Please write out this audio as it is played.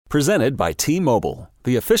Presented by T-Mobile,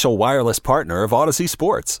 the official wireless partner of Odyssey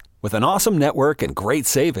Sports. With an awesome network and great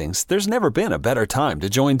savings, there's never been a better time to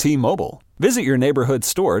join T-Mobile. Visit your neighborhood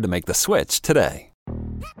store to make the switch today.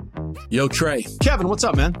 Yo, Trey. Kevin, what's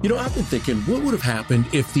up, man? You know, I've been thinking, what would have happened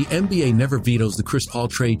if the NBA never vetoes the Chris Paul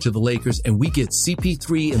trade to the Lakers and we get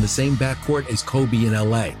CP3 in the same backcourt as Kobe in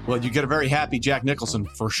LA? Well, you get a very happy Jack Nicholson,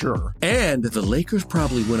 for sure. And the Lakers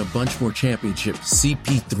probably win a bunch more championships.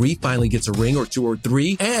 CP3 finally gets a ring or two or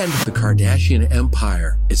three, and the Kardashian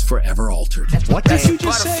empire is forever altered. What did you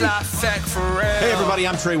just say? Hey, everybody,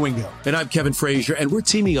 I'm Trey Wingo. And I'm Kevin Frazier, and we're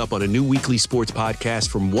teaming up on a new weekly sports podcast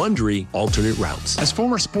from Wondery, Alternate Routes. As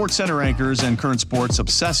former Sports Center anchors and current sports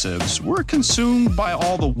obsessives, we're consumed by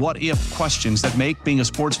all the what-if questions that make being a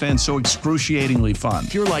sports fan so excruciatingly fun.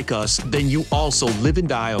 If you're like us, then you also live and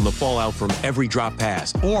die on the fallout from every drop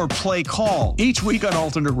pass. Or play call. Each week on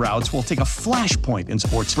Alternate Routes, we'll take a flashpoint in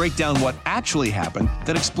sports, break down what actually happened,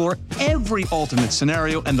 then explore every alternate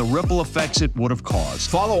scenario and the ripple effects it would have caused.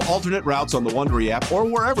 Follow Alternate Routes on the Wondery app or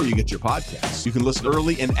wherever you get your podcasts. You can listen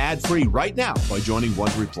early and ad-free right now by joining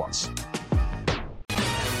Wondery Plus.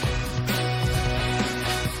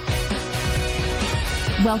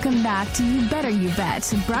 Welcome back to You Better You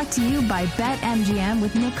Bet, brought to you by BetMGM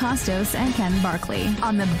with Nick Costos and Ken Barkley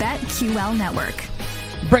on the BetQL network.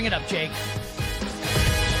 Bring it up, Jake.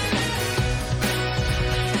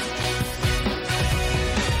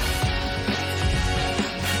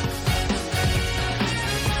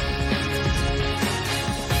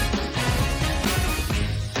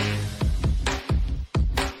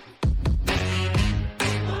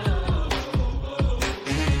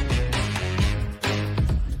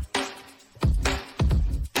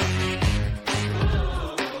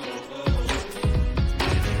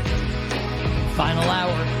 Final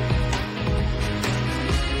hour.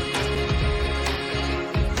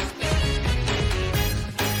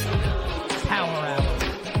 Power hour.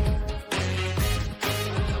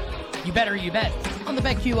 You better you bet on the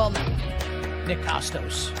BetQL network. Nick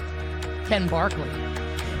Costos, Ken Barkley,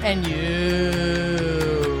 and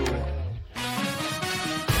you.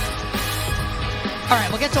 All right,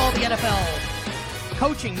 we'll get to all the NFL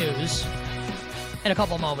coaching news in a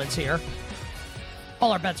couple moments here.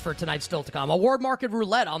 All our bets for tonight still to come. Award Market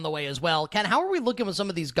Roulette on the way as well. Ken, how are we looking with some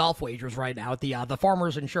of these golf wagers right now at the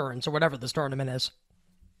Farmers Insurance or whatever this tournament is?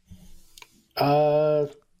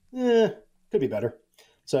 Could be better.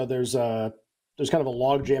 So there's kind of a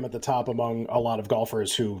log jam at the top among a lot of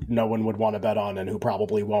golfers who no one would want to bet on and who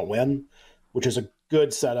probably won't win, which is a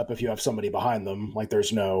good setup if you have somebody behind them. Like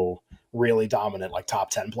there's no really dominant like top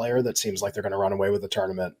 10 player that seems like they're going to run away with the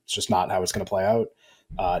tournament. It's just not how it's going to play out.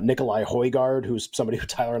 Nikolai Højgaard, who's somebody who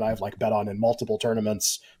Tyler and I have like bet on in multiple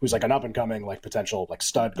tournaments, who's like an up and coming like potential like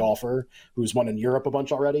stud golfer who's won in Europe a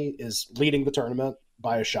bunch already, is leading the tournament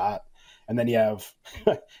by a shot. And then you have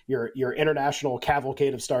your international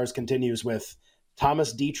cavalcade of stars continues with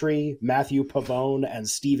Thomas Dietrich, Matthew Pavone, and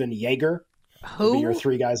Steven Jaeger. Who? Be your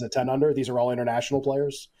three guys at 10 under. These are all international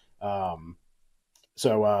players.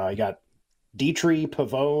 So you got Dietrich,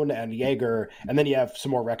 Pavone, and Jaeger, and then you have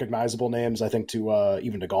some more recognizable names, I think, to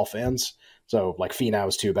even to golf fans. So like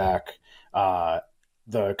Finau's two back. The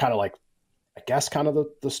kind of like, I guess, kind of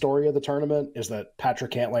the story of the tournament is that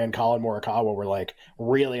Patrick Cantlay and Colin Morikawa were like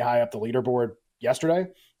really high up the leaderboard yesterday,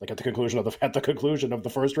 like at the conclusion of the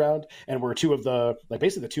first round, and were two of the like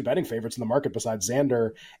basically the two betting favorites in the market besides Xander,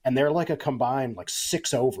 and they're like a combined like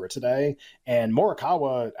 6 over today. And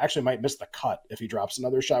Morikawa actually might miss the cut if he drops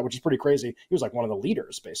another shot, which is pretty crazy. He was like one of the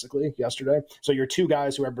leaders basically yesterday. So your two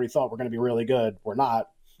guys who everybody thought were going to be really good were not.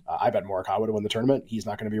 I bet Morikawa to win the tournament. He's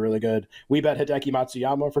not going to be really good. We bet Hideki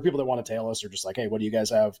Matsuyama. For people that want to tail us or just like, hey, what do you guys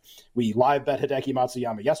have? We live bet Hideki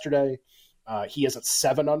Matsuyama yesterday. He is at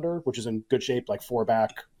 7 under, which is in good shape, like 4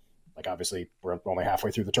 back. Like obviously we're only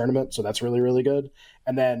halfway through the tournament, so that's really, really good.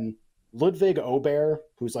 And then Ludwig Aubert,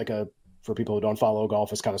 who's like for people who don't follow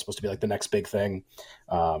golf, is kind of supposed to be like the next big thing.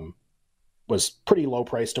 Was pretty low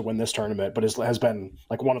price to win this tournament, but has been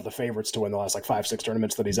like one of the favorites to win the last like 5-6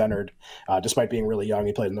 tournaments that he's entered, despite being really young.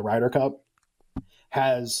 He played in the Ryder Cup.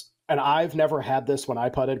 And I've never had this when I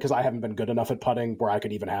putted because I haven't been good enough at putting where I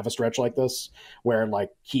could even have a stretch like this, where like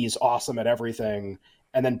he's awesome at everything.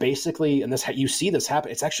 And then basically, and this you see this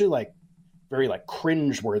happen, it's actually like very like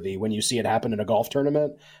cringeworthy when you see it happen in a golf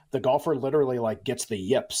tournament. The golfer literally like gets the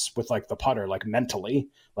yips with like the putter, like mentally,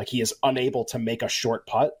 like he is unable to make a short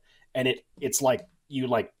putt. And it's like you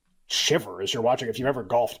like shiver as you're watching. If you've ever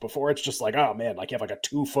golfed before, it's just like, oh man, like you have like a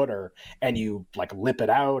 2-footer and you like lip it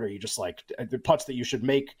out, or you just like the putts that you should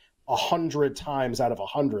make 100 times out of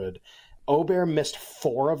 100. Aubert missed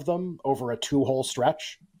 4 of them over a 2-hole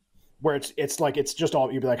stretch. where it's like, it's just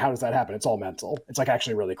all, you'd be like, how does that happen? It's all mental. It's like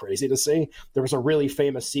actually really crazy to see. There was a really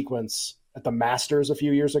famous sequence at the Masters a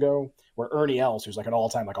few years ago where Ernie Els, who's like an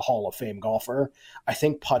all-time, like a Hall of Fame golfer, I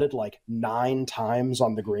think putted like 9 times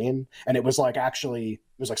on the green. And it was like, actually,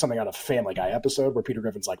 it was like something out of a Family Guy episode where Peter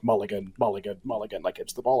Griffin's like mulligan, mulligan, mulligan, like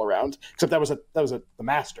hits the ball around. Except that was at the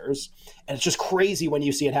Masters. And it's just crazy when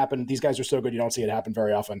you see it happen. These guys are so good, you don't see it happen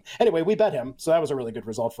very often. Anyway, we bet him. So that was a really good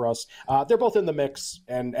result for us. They're both in the mix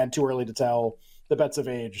and too early to tell. The bets have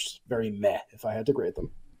aged very meh, if I had to grade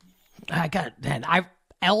them. I got it, man.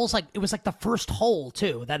 Els, like, it was like the first hole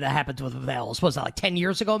too that happened with Els. Was that like 10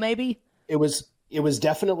 years ago, maybe? It was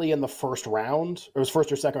definitely in the first round. It was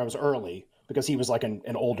first or second. It was early because he was like an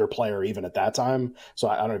older player even at that time. So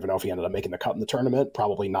I don't even know if he ended up making the cut in the tournament.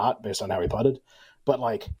 Probably not, based on how he putted. But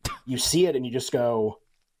like, you see it and you just go,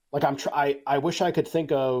 like, I wish I could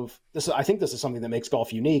think of this. I think this is something that makes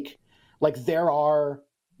golf unique. Like, there are,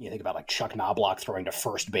 you think about like Chuck Knobloch throwing to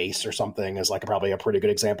first base or something is like probably a pretty good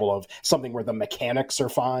example of something where the mechanics are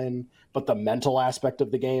fine, but the mental aspect of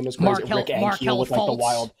the game is crazy. Rick Ankiel with like the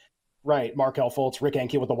wild, right? Markel Fultz, Rick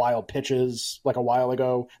Ankiel with the wild pitches like a while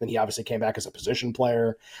ago. Then he obviously came back as a position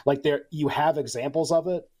player. Like, there, you have examples of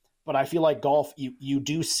it, but I feel like golf, you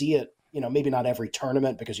do see it, you know, maybe not every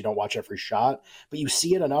tournament because you don't watch every shot, but you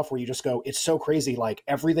see it enough where you just go, it's so crazy. Like,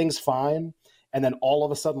 everything's fine. And then all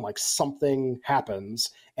of a sudden, like, something happens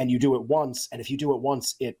and you do it once. And if you do it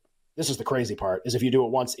once, this is the crazy part, is if you do it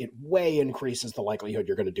once, it way increases the likelihood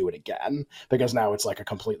you're going to do it again, because now it's like a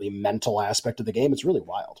completely mental aspect of the game. It's really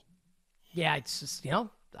wild. Yeah, it's just, you know,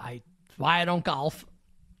 why I don't golf.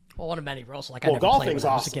 Well, one of many rules. Like, well, I never played golfing's when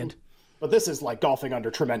I was awesome, a kid. but this is like golfing under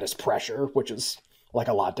tremendous pressure, which is like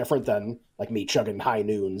a lot different than like me chugging high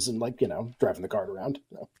noons and like, you know, driving the cart around.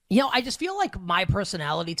 You know, I just feel like my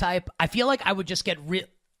personality type, I feel like I would just get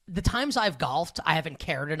the times I've golfed, I haven't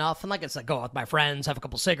cared enough. And like, it's like, go out with my friends, have a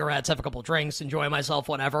couple cigarettes, have a couple drinks, enjoy myself,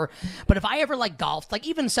 whatever. But if I ever like golfed, like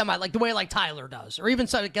even like the way like Tyler does, or even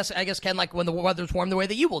so, I guess Ken, like when the weather's warm, the way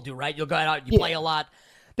that you will do, right? You'll go out, you play a lot.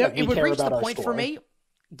 Like, it would reach the point for me.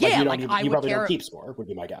 Yeah, like I you would probably care. Don't keep score, would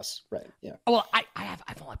be my guess, right? Yeah. Well,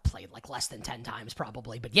 I've only played like less than 10 times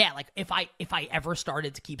probably, but yeah, like if I ever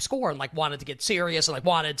started to keep score and like wanted to get serious and like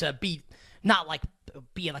wanted to be not like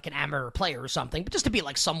be like an amateur player or something, but just to be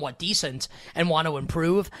like somewhat decent and want to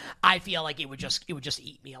improve, I feel like it would just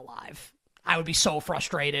eat me alive. I would be so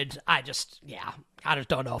frustrated. I just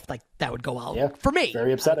don't know if like that would go well for me.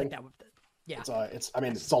 Very upsetting. That would, yeah.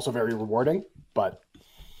 It's also very rewarding, but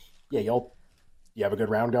yeah, you have a good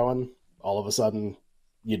round going, all of a sudden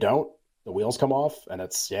you don't, the wheels come off, and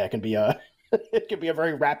it can be a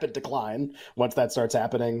very rapid decline once that starts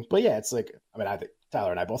happening. But yeah, it's like, I mean, I think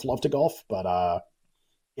Tyler and I both love to golf, but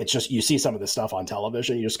it's just, you see some of this stuff on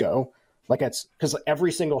television, you just go, like, it's because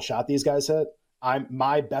every single shot these guys hit,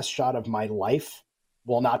 my best shot of my life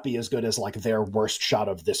will not be as good as like their worst shot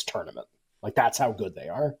of this tournament. Like, that's how good they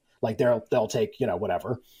are. Like, they'll take, you know,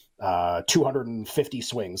 whatever, 250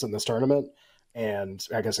 swings in this tournament, and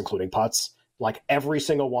I guess including putts, like every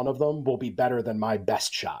single one of them will be better than my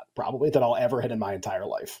best shot, probably, that I'll ever hit in my entire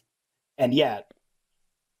life. And yet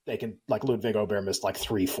they can, like, Ludwig Aubert missed like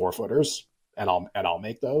 3 4-footers, and I'll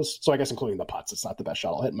make those. So I guess including the putts, it's not the best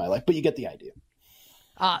shot I'll hit in my life, but you get the idea.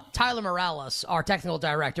 Tyler Morales, our technical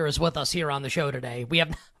director, is with us here on the show today. We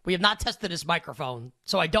have not tested his microphone,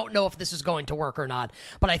 so I don't know if this is going to work or not,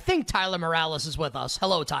 but I think Tyler Morales is with us.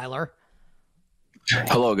 Hello, Tyler.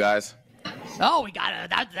 Hello, guys. Oh, we got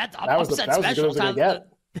it. That's upset special. It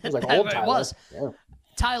was like old Tyler. It was. Yeah.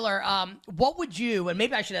 Tyler, what would you, and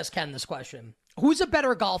maybe I should ask Ken this question, who's a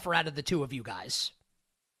better golfer out of the two of you guys?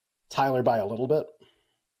 Tyler by a little bit.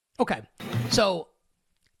 Okay. So,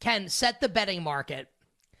 Ken, set the betting market.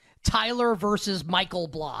 Tyler versus Michael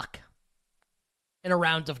Block in a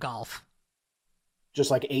round of golf.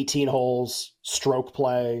 Just like 18 holes, stroke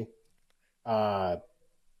play, like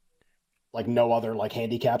no other like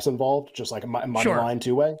handicaps involved, just like a money line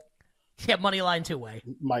 2-way. Yeah, money line 2-way.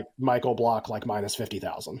 Michael Block like minus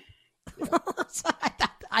 50,000. Yeah.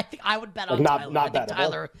 I think I would bet like on not, Tyler. Not I think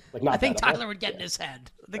Tyler. Like not I think bettable. Tyler would get in his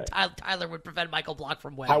head. I think Tyler would prevent Michael Block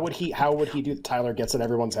from winning. How would he do? Tyler gets in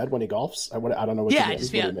everyone's head when he golfs. I don't know. What I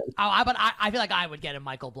just feel. I feel like I would get in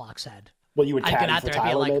Michael Block's head. Well, you would caddy for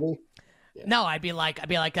Tyler, maybe. Yeah. No, I'd be like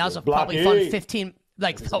that was a probably fun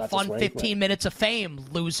 15 minutes of fame,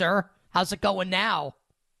 loser. How's it going now,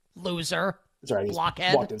 loser? That's right. He's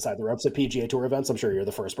blockhead. Walked inside the ropes at PGA Tour events. I'm sure you're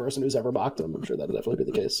the first person who's ever mocked him. I'm sure that'll definitely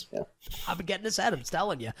be the case. Yeah. I've been getting his head. I'm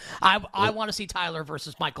telling you. I want to see Tyler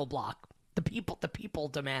versus Michael Block. The people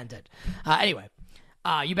demand it. Anyway,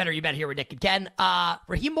 You better here with Nick and Ken.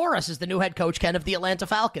 Raheem Morris is the new head coach, Ken, of the Atlanta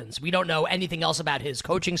Falcons. We don't know anything else about his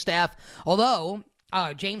coaching staff, although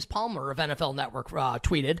James Palmer of NFL Network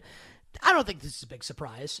tweeted, I don't think this is a big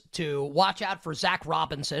surprise, to watch out for Zach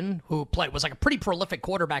Robinson, who was like a pretty prolific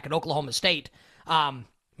quarterback at Oklahoma State,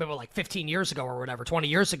 maybe like 15 years ago or whatever, 20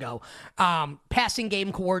 years ago. Passing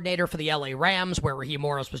game coordinator for the LA Rams, where Raheem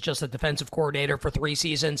Morris was just a defensive coordinator for 3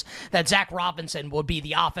 seasons. That Zach Robinson would be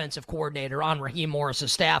the offensive coordinator on Raheem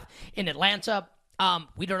Morris's staff in Atlanta.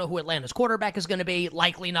 We don't know who Atlanta's quarterback is going to be.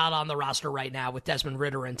 Likely not on the roster right now with Desmond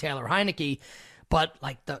Ridder and Taylor Heineke. But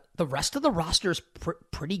like the rest of the roster is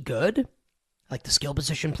pretty good. Like the skill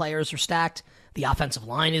position players are stacked. The offensive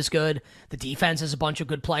line is good. The defense has a bunch of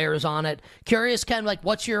good players on it. Curious, Ken, like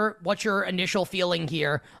what's your initial feeling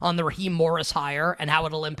here on the Raheem Morris hire and how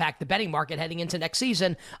it'll impact the betting market heading into next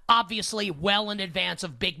season? Obviously, well in advance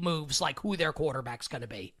of big moves like who their quarterback's going to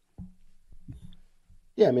be.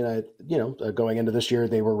 Yeah, I mean, going into this year,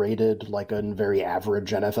 they were rated like a very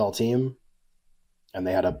average NFL team. And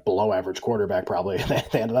they had a below-average quarterback, probably.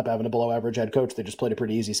 They ended up having a below-average head coach. They just played a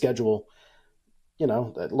pretty easy schedule.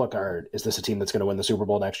 Look, is this a team that's going to win the Super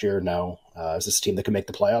Bowl next year? No. Is this a team that can make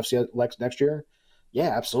the playoffs next year?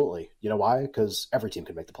 Yeah, absolutely. You know why? Because every team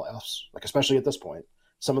can make the playoffs, like especially at this point.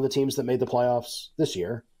 Some of the teams that made the playoffs this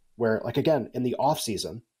year, where, like, again, in the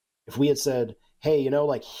offseason, if we had said, hey,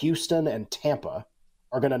 like Houston and Tampa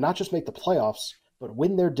are going to not just make the playoffs, but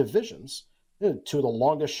win their divisions, 2 of the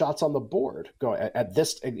longest shots on the board go at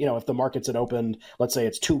this, if the markets had opened, let's say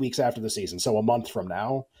it's 2 weeks after the season, so a month from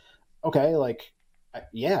now. Okay,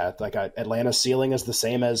 Atlanta's ceiling is the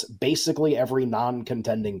same as basically every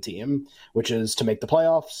non-contending team, which is to make the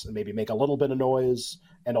playoffs and maybe make a little bit of noise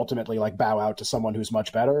and ultimately like bow out to someone who's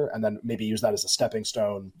much better and then maybe use that as a stepping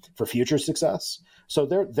stone for future success. So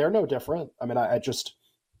they're no different. I mean,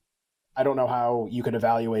 I don't know how you could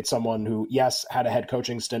evaluate someone who, yes, had a head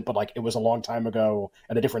coaching stint, but like it was a long time ago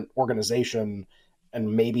at a different organization.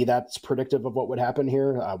 And maybe that's predictive of what would happen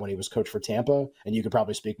here when he was coach for Tampa. And you could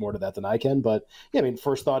probably speak more to that than I can. But yeah, I mean,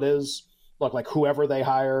 first thought is, look, like whoever they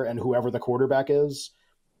hire and whoever the quarterback is,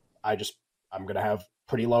 I'm going to have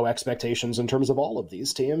pretty low expectations in terms of all of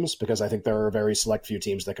these teams because I think there are a very select few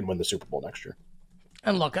teams that can win the Super Bowl next year.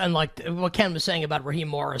 And look, unlike what Ken was saying about Raheem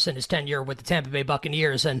Morris and his tenure with the Tampa Bay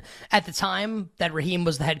Buccaneers, and at the time that Raheem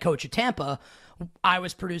was the head coach at Tampa, I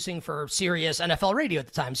was producing for Sirius NFL Radio at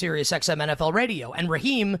the time, Sirius XM NFL Radio, and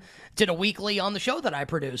Raheem did a weekly on the show that I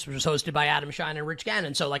produced, which was hosted by Adam Shine and Rich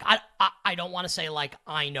Gannon. So, like, I don't want to say, like,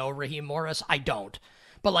 I know Raheem Morris. I don't.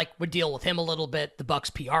 But, like, would deal with him a little bit, the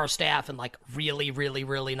Bucs PR staff, and, like, really, really,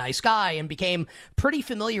 really nice guy, and became pretty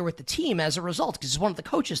familiar with the team as a result, because he's one of the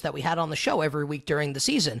coaches that we had on the show every week during the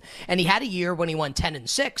season. And he had a year when he went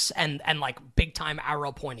 10-6, and like, big-time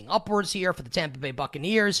arrow pointing upwards here for the Tampa Bay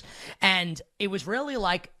Buccaneers. And it was really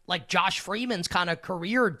like Josh Freeman's kind of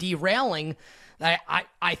career derailing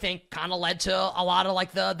I think kind of led to a lot of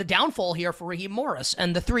like the downfall here for Raheem Morris.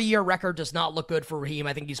 And the 3-year record does not look good for Raheem.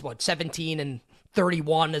 I think he's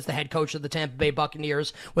 17-31 as the head coach of the Tampa Bay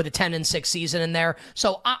Buccaneers with a 10-6 season in there.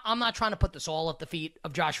 So I'm not trying to put this all at the feet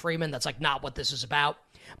of Josh Freeman. That's like not what this is about.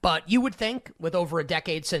 But you would think with over a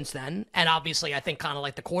decade since then, and obviously I think kind of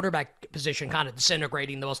like the quarterback position kind of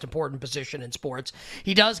disintegrating, the most important position in sports,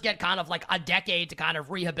 he does get kind of like a decade to kind of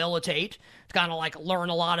rehabilitate, to kind of like learn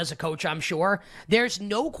a lot as a coach, I'm sure. There's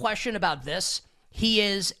no question about this. He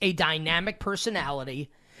is a dynamic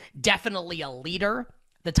personality, definitely a leader,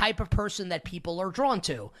 the type of person that people are drawn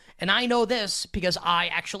to. And I know this because I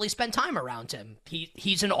actually spend time around him.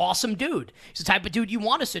 He's an awesome dude. He's the type of dude you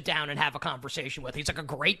want to sit down and have a conversation with. He's like a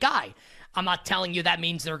great guy. I'm not telling you that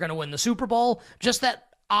means they're going to win the Super Bowl, just that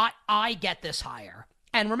I get this hire.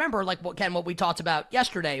 And remember, like what we talked about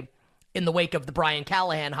yesterday in the wake of the Brian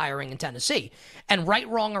Callahan hiring in Tennessee. And right,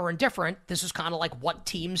 wrong, or indifferent, this is kind of like what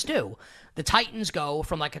teams do. The Titans go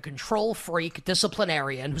from like a control freak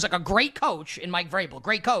disciplinarian who's like a great coach in Mike Vrabel,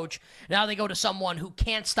 great coach. Now they go to someone who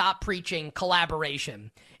can't stop preaching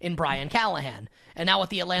collaboration in Brian Callahan. And now with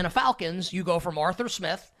the Atlanta Falcons, you go from Arthur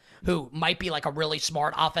Smith, who might be like a really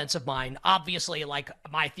smart offensive mind. Obviously, like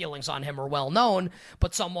my feelings on him are well known,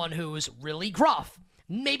 but someone who's really gruff.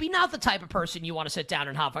 Maybe not the type of person you want to sit down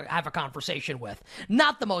and have a conversation with.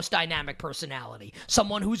 Not the most dynamic personality.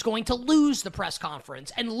 Someone who's going to lose the press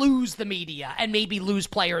conference and lose the media and maybe lose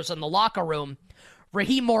players in the locker room.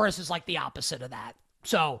 Raheem Morris is like the opposite of that.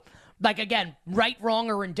 So, like, again, right,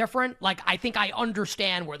 wrong, or indifferent, like, I think I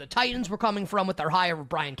understand where the Titans were coming from with their hire of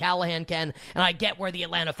Brian Callahan, Ken, and I get where the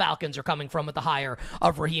Atlanta Falcons are coming from with the hire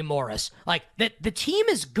of Raheem Morris. Like, the team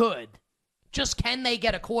is good. Just can they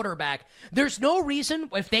get a quarterback? There's no reason,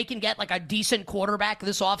 if they can get like a decent quarterback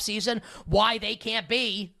this offseason, why they can't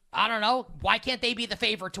be, I don't know, why can't they be the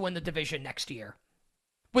favorite to win the division next year?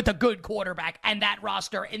 With a good quarterback and that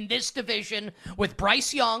roster in this division with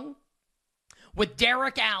Bryce Young, with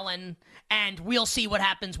Derek Allen, and we'll see what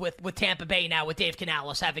happens with Tampa Bay now with Dave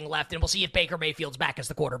Canales having left, and we'll see if Baker Mayfield's back as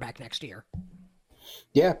the quarterback next year.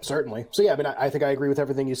 Yeah, certainly. So, yeah, I mean, I think I agree with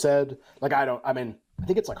everything you said. Like, I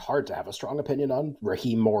think it's like hard to have a strong opinion on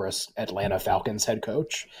Raheem Morris, Atlanta Falcons head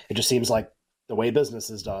coach. It just seems like the way business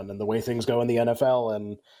is done and the way things go in the NFL,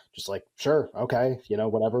 and just like, sure, okay,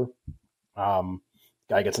 whatever.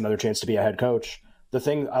 Guy gets another chance to be a head coach. The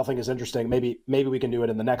thing I think is interesting, maybe we can do it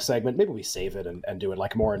in the next segment. Maybe we save it and do it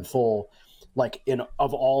like more in full. Like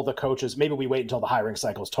of all the coaches, maybe we wait until the hiring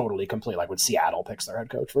cycle is totally complete. Like when Seattle picks their head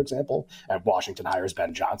coach, for example, and Washington hires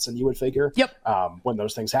Ben Johnson, you would figure. Yep. When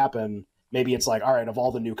those things happen, maybe it's like, all right, of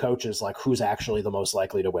all the new coaches, like who's actually the most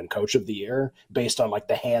likely to win coach of the year based on like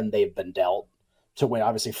the hand they've been dealt to win.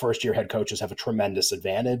 Obviously, first-year head coaches have a tremendous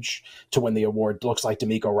advantage to win the award. Looks like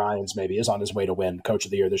DeMeco Ryans maybe is on his way to win Coach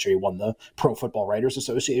of the Year this year. He won the Pro Football Writers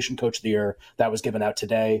Association Coach of the Year. That was given out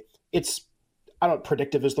today.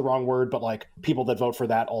 Predictive is the wrong word, but like people that vote for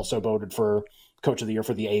that also voted for Coach of the Year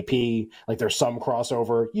for the AP. Like there's some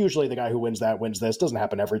crossover. Usually the guy who wins that wins this. Doesn't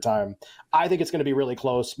happen every time. I think it's going to be really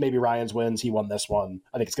close. Maybe Ryans wins. He won this one.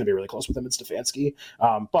 I think it's going to be really close with him and Stefanski.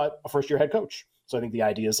 But a first-year head coach. So I think the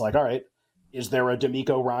idea is like, all right, is there a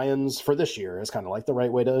DeMeco Ryans for this year is kind of like the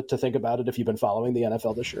right way to think about it if you've been following the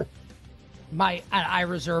NFL this year. I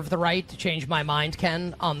reserve the right to change my mind,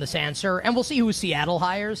 Ken, on this answer, and we'll see who Seattle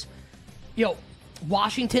hires.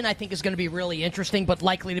 Washington, I think, is going to be really interesting, but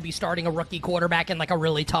likely to be starting a rookie quarterback in like a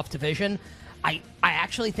really tough division. I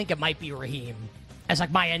actually think it might be Raheem as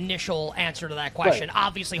like my initial answer to that question. Right.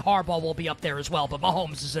 Obviously, Harbaugh will be up there as well, but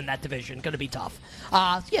Mahomes is in that division. Going to be tough.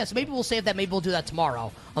 So maybe we'll save that. Maybe we'll do that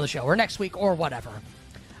tomorrow on the show or next week or whatever.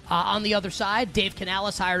 On the other side, Dave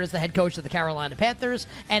Canales hired as the head coach of the Carolina Panthers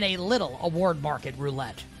and a little award market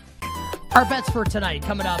roulette. Our bets for tonight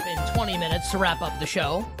coming up in 20 minutes to wrap up the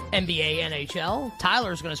show. NBA, NHL.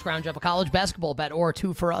 Tyler's going to scrounge up a college basketball bet or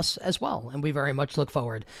two for us as well, and we very much look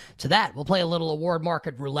forward to that. We'll play a little award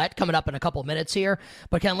market roulette coming up in a couple minutes here.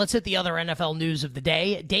 But, Ken, let's hit the other NFL news of the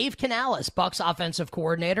day. Dave Canales, Bucs offensive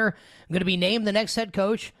coordinator, going to be named the next head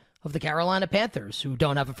coach of the Carolina Panthers, who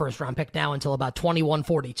don't have a first-round pick now until about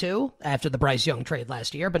 21-42 after the Bryce Young trade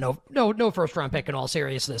last year, but no first-round pick in all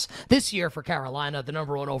seriousness. This year for Carolina, the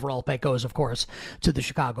number one overall pick goes, of course, to the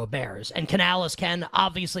Chicago Bears. And Canales, Ken,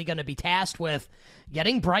 obviously going to be tasked with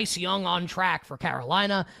getting Bryce Young on track for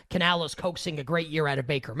Carolina. Canales coaxing a great year out of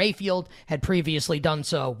Baker Mayfield, had previously done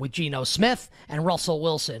so with Geno Smith and Russell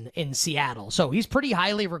Wilson in Seattle. So he's pretty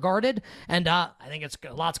highly regarded, and I think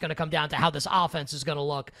a lot's going to come down to how this offense is going to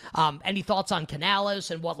look. Any thoughts on Canales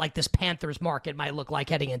and what like this Panthers market might look like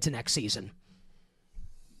heading into next season?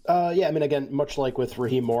 Yeah, I mean, again, much like with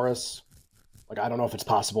Raheem Morris, like I don't know if it's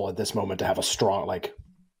possible at this moment to have a strong, like,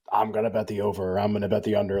 I'm going to bet the over, I'm going to bet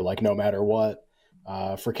the under, like no matter what.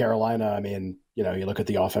 For Carolina, I mean, you look at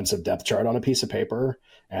the offensive depth chart on a piece of paper,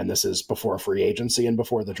 and this is before free agency and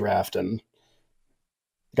before the draft, and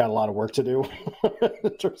got a lot of work to do.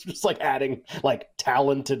 Just like adding like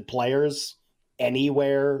talented players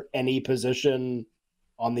anywhere, any position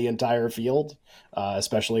on the entire field,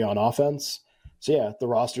 especially on offense. So yeah, the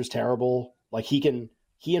roster's terrible. Like he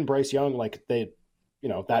and Bryce Young, like they,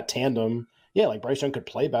 that tandem. Yeah, like Bryce Young could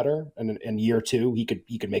play better, and in year two he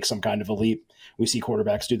could make some kind of a leap. We see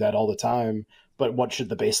quarterbacks do that all the time. But what should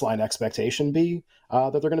the baseline expectation be?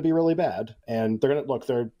 That they're going to be really bad, and they're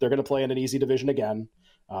going to play in an easy division again.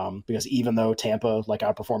 Because even though Tampa like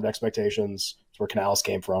outperformed expectations, that's where Canales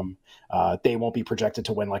came from, they won't be projected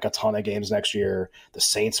to win like a ton of games next year. The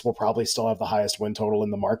Saints will probably still have the highest win total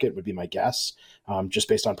in the market, would be my guess, just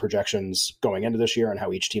based on projections going into this year and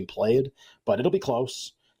how each team played. But it'll be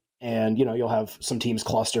close. And, you'll have some teams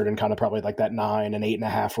clustered in kind of probably like that 9 and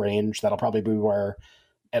 8.5 range. That'll probably be where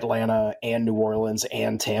Atlanta and New Orleans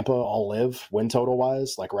and Tampa all live win total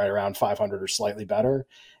wise, like right around 500 or slightly better.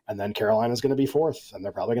 And then Carolina's going to be fourth, and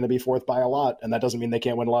they're probably going to be fourth by a lot. And that doesn't mean they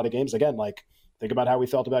can't win a lot of games. Again, like think about how we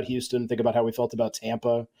felt about Houston, think about how we felt about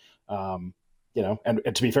Tampa. And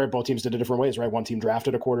to be fair, both teams did it different ways, right? One team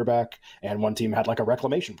drafted a quarterback and one team had like a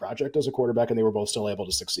reclamation project as a quarterback, and they were both still able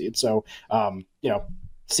to succeed. So,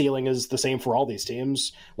 ceiling is the same for all these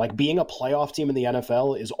teams. Like being a playoff team in the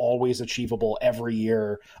NFL is always achievable every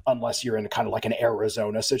year, unless you're in kind of like an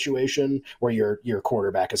Arizona situation where your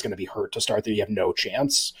quarterback is going to be hurt to start there. You have no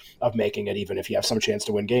chance of making it, even if you have some chance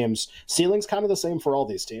to win games. Ceiling's kind of the same for all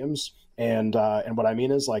these teams. And what I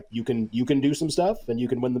mean is, like, you can do some stuff, and you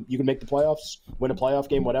can make the playoffs, win a playoff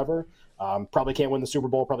game, whatever. Probably can't win the Super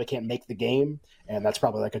Bowl, probably can't make the game, and that's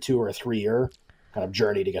probably like a 2 or a 3 year kind of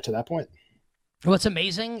journey to get to that point. What's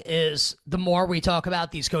amazing is the more we talk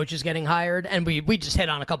about these coaches getting hired, and we just hit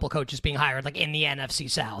on a couple coaches being hired, like in the NFC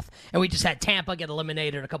South, and we just had Tampa get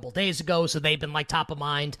eliminated a couple days ago, so they've been like top of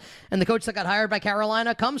mind. And the coach that got hired by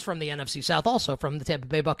Carolina comes from the NFC South, also from the Tampa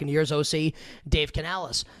Bay Buccaneers OC, Dave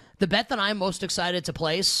Canales. The bet that I'm most excited to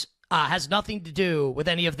place has nothing to do with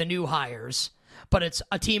any of the new hires, but it's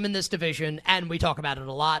a team in this division, and we talk about it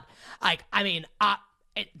a lot.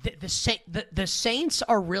 The Saints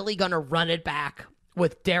are really going to run it back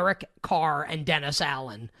with Derek Carr and Dennis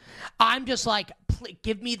Allen. I'm just like,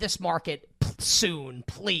 give me this market soon,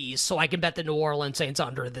 please, so I can bet the New Orleans Saints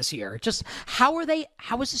under this year. Just how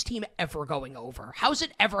is this team ever going over? How is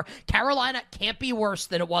it ever? Carolina can't be worse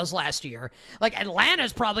than it was last year. Like,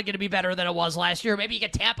 Atlanta's probably going to be better than it was last year. Maybe you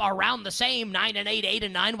get Tampa around the same, 9-8,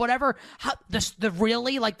 8-9, whatever.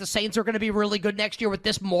 The Saints are going to be really good next year with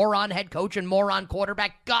this moron head coach and moron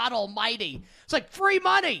quarterback. God almighty. It's like free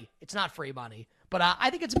money. It's not free money, but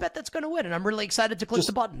I think it's a bet that's going to win, and I'm really excited to click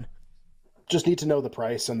the button. Just need to know the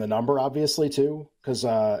price and the number, obviously, too, because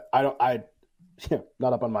not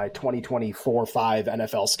up on my 2024-5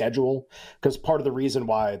 NFL schedule, because part of the reason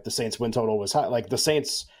why the Saints win total was high,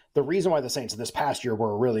 the reason why the Saints this past year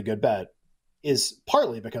were a really good bet is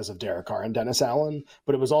partly because of Derek Carr and Dennis Allen,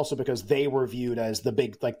 but it was also because they were viewed as the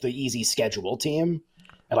big, like, the easy schedule team.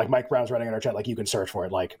 And like Mike Brown's writing in our chat, like, you can search for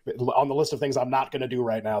it. Like, on the list of things I'm not going to do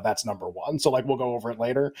right now, that's number one. So like, we'll go over it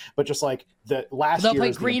later. But just like the last year, they'll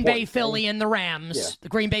play Green Bay, Philly, and the Rams. Yeah. The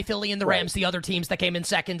Green Bay, Philly, and the Rams, the other teams that came in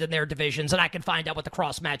second in their divisions. And I can find out what the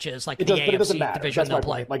cross match is, like AFC division they'll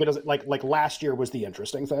play. Like, it doesn't like last year was the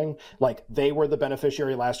interesting thing. Like, they were the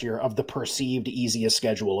beneficiary last year of the perceived easiest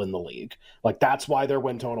schedule in the league. Like, that's why their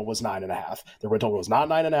win total was 9.5. Their win total was not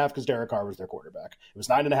 9.5 because Derek Carr was their quarterback. It was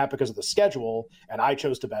 9.5 because of the schedule, and I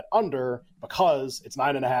chose to bet under because it's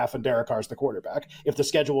 9.5 and Derek Carr's the quarterback. If the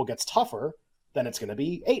schedule gets tougher, then it's going to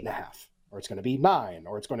be 8.5, or it's going to be 9,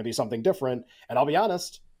 or it's going to be something different. And I'll be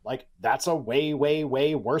honest, like, that's a way, way,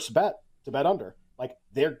 way worse bet to bet under. Like,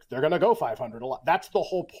 they're going to go 500 a lot. That's the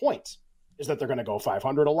whole point, is that they're going to go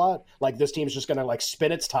 500 a lot. Like, this team's just going to like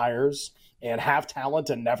spin its tires and have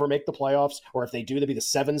talent and never make the playoffs. Or if they do, they'll be the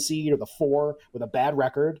 7 seed or the 4 with a bad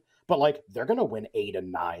record. But like, they're going to win 8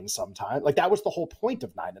 and 9 sometime. Like, that was the whole point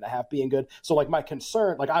of 9.5 being good. So like, my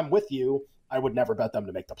concern, like, I'm with you. I would never bet them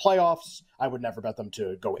to make the playoffs. I would never bet them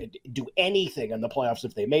to go do anything in the playoffs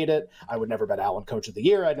if they made it. I would never bet Allen Coach of the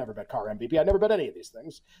Year. I'd never bet Carr MVP. I'd never bet any of these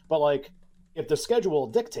things. But like, if the schedule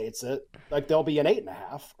dictates it, like, there'll be an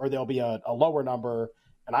 8.5 or there'll be a lower number.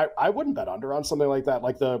 And I wouldn't bet under on something like that.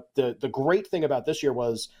 Like, the great thing about this year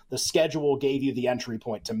was the schedule gave you the entry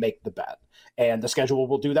point to make the bet. And the schedule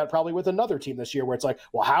will do that probably with another team this year, where it's like,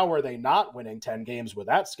 well, how are they not winning 10 games with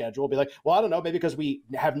that schedule? Be like, well, I don't know, maybe because we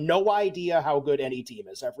have no idea how good any team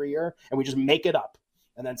is every year, and we just make it up.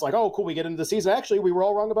 And then it's like, oh, cool, we get into the season. Actually, we were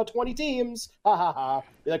all wrong about 20 teams. Ha, ha, ha.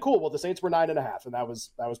 Be like, cool, well, the Saints were 9.5, and that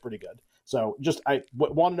was pretty good. So just I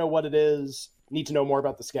want to know what it is. Need to know more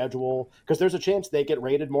about the schedule, because there's a chance they get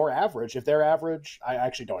rated more average. If they're average, I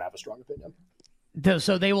actually don't have a strong opinion.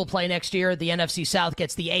 So they will play next year. The NFC South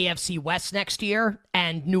gets the AFC West next year,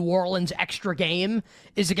 and New Orleans' extra game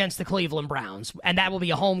is against the Cleveland Browns. And that will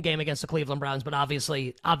be a home game against the Cleveland Browns, but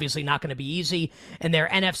obviously not going to be easy. And their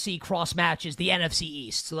NFC cross match is the NFC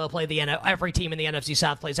East. So they'll play every team in the NFC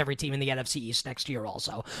South plays every team in the NFC East next year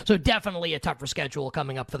also. So definitely a tougher schedule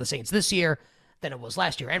coming up for the Saints this year than it was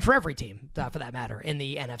last year, and for every team, for that matter, in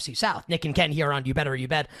the NFC South. Nick and Ken here on You Better You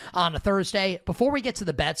Bet on a Thursday. Before we get to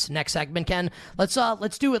the bets next segment, Ken, let's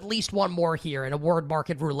do at least one more here in a word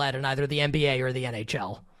market roulette in either the NBA or the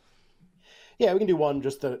NHL. Yeah, we can do one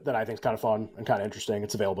just that I think is kind of fun and kind of interesting.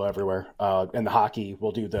 It's available everywhere. In the hockey,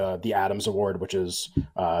 we'll do the Adams Award, which is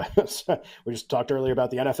we just talked earlier about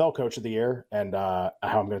the NFL Coach of the Year, and how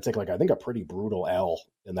I'm going to take I think a pretty brutal L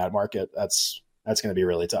in that market. That's going to be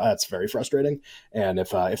really tough. That's very frustrating. And if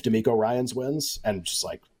D'Amico Ryans wins, and just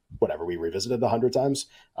like whatever, we revisited 100 times,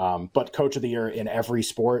 but Coach of the Year in every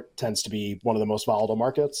sport tends to be one of the most volatile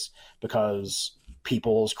markets, because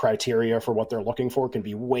people's criteria for what they're looking for can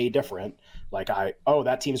be way different. Like,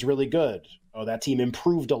 that team's really good. Oh, that team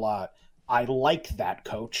improved a lot. I like that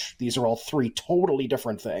coach. These are all 3 totally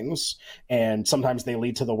different things. And sometimes they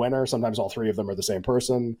lead to the winner. Sometimes all 3 of them are the same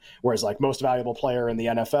person. Whereas like most valuable player in the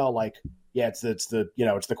NFL, like, yeah, it's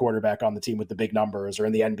the quarterback on the team with the big numbers, or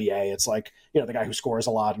in the NBA, it's like, the guy who scores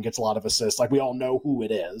a lot and gets a lot of assists. Like, we all know who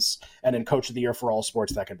it is. And in Coach of the Year for all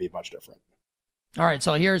sports, that can be much different. All right,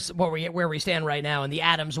 so here's where we stand right now in the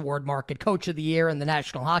Adams Award market. Coach of the Year in the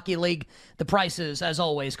National Hockey League. The prices, as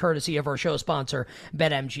always, courtesy of our show sponsor,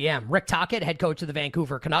 BetMGM. Rick Tocchet, head coach of the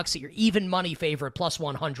Vancouver Canucks, your even money favorite, plus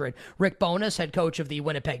 100. Rick Bowness, head coach of the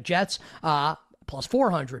Winnipeg Jets, plus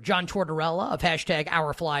 400. John Tortorella of hashtag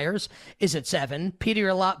Our Flyers is at 7.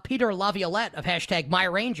 Peter Laviolette of hashtag My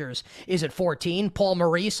Rangers is at 14. Paul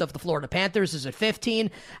Maurice of the Florida Panthers is at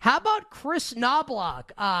 15. How about Chris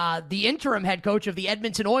Knobloch, the interim head coach of the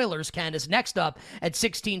Edmonton Oilers, Ken, is next up at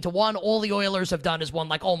 16-1. All the Oilers have done is won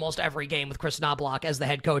like almost every game with Chris Knobloch as the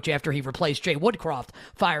head coach after he replaced Jay Woodcroft,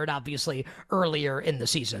 fired obviously earlier in the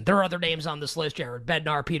season. There are other names on this list, Jared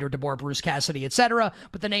Bednar, Peter DeBoer, Bruce Cassidy, etc.,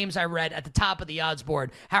 but the names I read at the top of the odds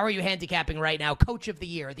board. How are you handicapping right now Coach of the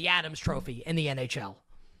Year, the Adams Trophy in the NHL?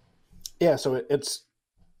 Yeah, so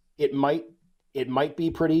it might be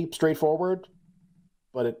pretty straightforward,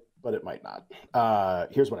 but it might not.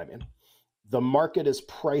 Here's what I mean. The market is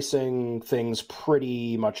pricing things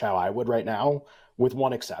pretty much how I would right now, with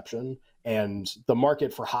one exception. And the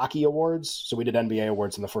market for hockey awards, so we did NBA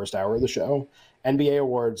awards in the first hour of the show. NBA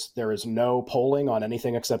awards, there is no polling on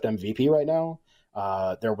anything except MVP right now.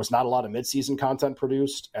 There was not a lot of midseason content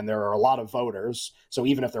produced, and there are a lot of voters. So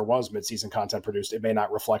even if there was midseason content produced, it may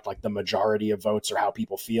not reflect like the majority of votes or how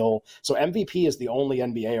people feel. So MVP is the only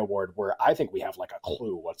NBA award where I think we have like a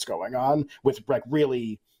clue what's going on with like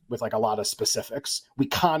really with like a lot of specifics. We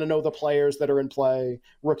kind of know the players that are in play.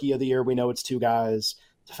 Rookie of the Year, we know it's 2 guys.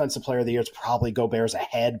 Defensive Player of the Year, it's probably Gobert's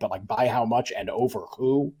ahead, but like by how much and over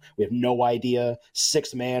who? We have no idea.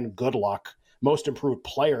 6th man, good luck. Most Improved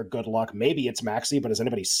Player, good luck. Maybe it's Maxey, but has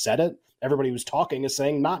anybody said it? Everybody who's talking is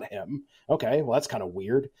saying not him. Okay, well, that's kind of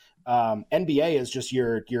weird. NBA is just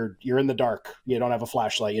you're in the dark. You don't have a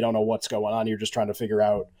flashlight. You don't know what's going on. You're just trying to figure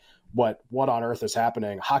out what on earth is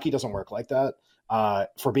happening. Hockey doesn't work like that.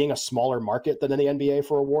 For being a smaller market than in the NBA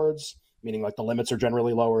for awards, meaning like the limits are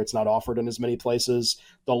generally lower, it's not offered in as many places,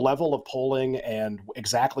 the level of polling and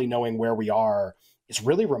exactly knowing where we are is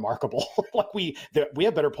really remarkable. Like we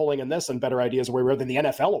have better polling in this and better ideas of where we are than the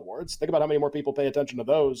NFL awards. Think about how many more people pay attention to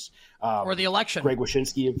those. Or the election. Greg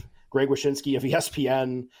Wyshynski of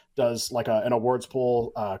ESPN does like an awards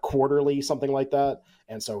poll quarterly, something like that.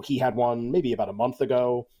 And so he had one maybe about a month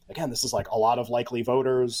ago. Again, this is like a lot of likely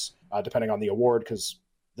voters, depending on the award, because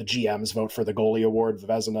the GMs vote for the goalie award, the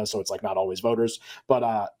Vezina, so it's like not always voters.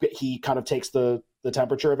 But he kind of takes the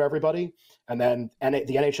temperature of everybody. And then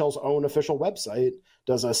the NHL's own official website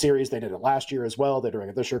does a series. They did it last year as well. They're doing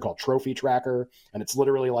it this year called Trophy Tracker. And it's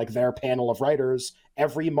literally like their panel of writers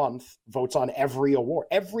every month votes on every award.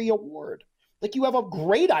 Every award. Like you have a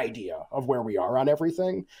great idea of where we are on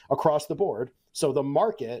everything across the board. So the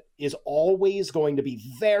market is always going to be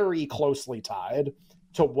very closely tied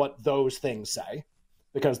to what those things say,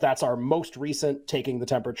 because that's our most recent taking the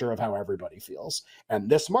temperature of how everybody feels. And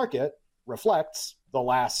this market reflects the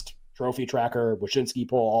last Trophy Tracker, Wyshynski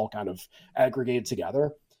poll, all kind of aggregated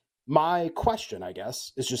together. My question, I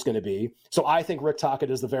guess, is just going to be, so I think Rick Tocchet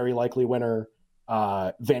is the very likely winner.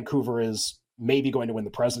 Vancouver is maybe going to win the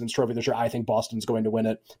President's Trophy this year. I think Boston's going to win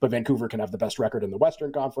it, but Vancouver can have the best record in the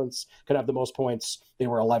Western Conference, can have the most points. They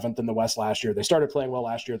were 11th in the West last year. They started playing well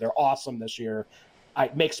last year. They're awesome this year.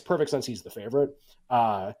 It makes perfect sense he's the favorite.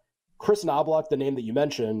 Chris Knobloch, the name that you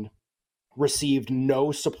mentioned, received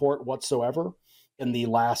no support whatsoever in the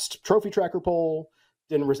last Trophy Tracker poll.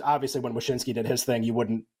 Obviously, when Wyshynski did his thing,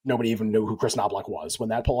 nobody even knew who Chris Knobloch was when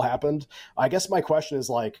that poll happened. I guess my question is,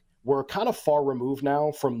 like, we're kind of far removed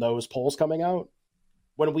now from those polls coming out.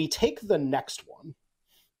 When we take the next one,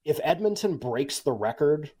 if Edmonton breaks the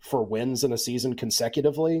record for wins in a season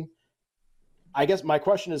consecutively, I guess my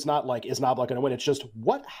question is not like, is Knobloch going to win? It's just,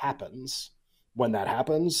 what happens when that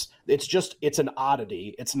happens? It's an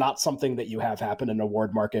oddity. It's not something that you have happen in an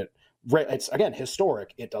award market. It's, again,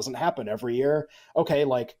 historic. It doesn't happen every year. Okay,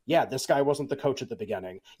 like, yeah, this guy wasn't the coach at the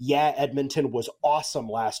beginning. Yeah, Edmonton was awesome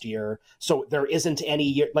last year. So there isn't any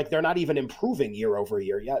year, like, they're not even improving year over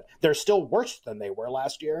year yet. They're still worse than they were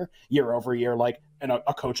last year over year. Like, and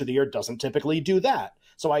a coach of the year doesn't typically do that.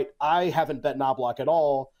 So I haven't bet Knobloch at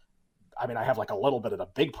all. I mean, I have like a little bit at a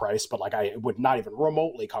big price, but like I would not even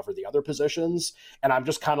remotely cover the other positions. And I'm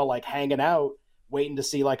just kind of like hanging out, waiting to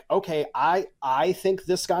see like, okay, I think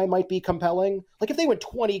this guy might be compelling. Like if they win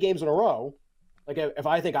 20 games in a row, like if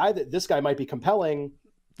I think this guy might be compelling.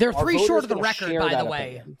 They're 3 short of the record, by the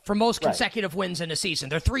way, opinion. For most consecutive wins in a season.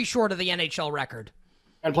 They're 3 short of the NHL record.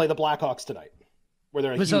 And play the Blackhawks tonight, where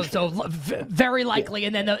they're very likely. Yeah.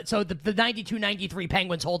 And then the 92-93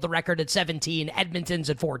 Penguins hold the record at 17. Edmonton's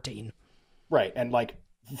at 14. Right, and like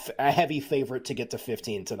a heavy favorite to get to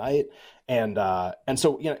 15 tonight. And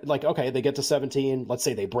so, like, okay, they get to 17. Let's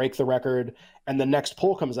say they break the record, and the next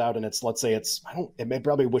poll comes out, and it may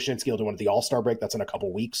probably Wyshynski will do one at the All-Star break. That's in a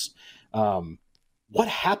couple weeks. What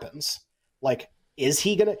happens? Like,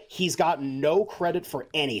 he's gotten no credit for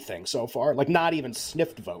anything so far, like not even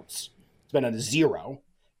sniffed votes. It's been a 0.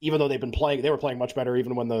 Even though they were playing much better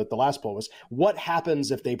even when the last poll was. What happens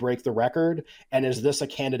if they break the record? And is this a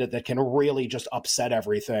candidate that can really just upset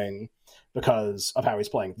everything because of how he's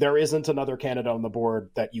playing? There isn't another candidate on the board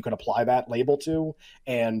that you can apply that label to.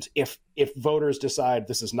 And if voters decide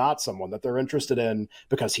this is not someone that they're interested in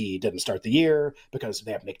because he didn't start the year, because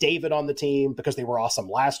they have McDavid on the team, because they were awesome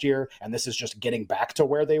last year, and this is just getting back to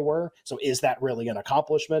where they were. So is that really an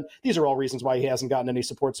accomplishment? These are all reasons why he hasn't gotten any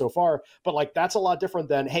support so far. But like, that's a lot different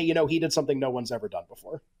than, hey, he did something no one's ever done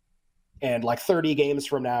before. And like 30 games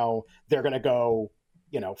from now, they're going to go,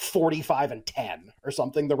 45-10 or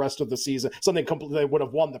something the rest of the season. Something completely, they would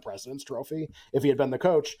have won the President's Trophy if he had been the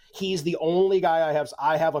coach. He's the only guy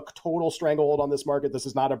I have a total stranglehold on this market. This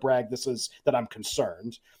is not a brag. This is that I'm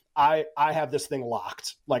concerned. I have this thing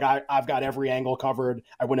locked. Like I've got every angle covered.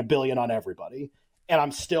 I win $1 billion on everybody. And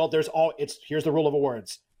I'm still, here's the rule of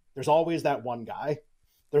awards. There's always that one guy.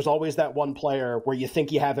 There's always that one player where you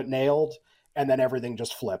think you have it nailed and then everything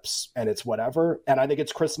just flips and it's whatever. And I think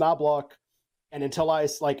it's Chris Knobloch. And until I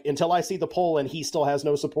see the poll and he still has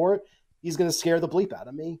no support, he's going to scare the bleep out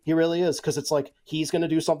of me. He really is. Because it's like, he's going to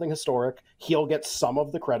do something historic. He'll get some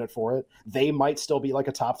of the credit for it. They might still be like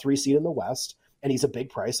a top 3 seed in the West. And he's a big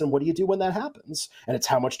price. And what do you do when that happens? And it's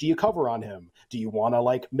how much do you cover on him? Do you want to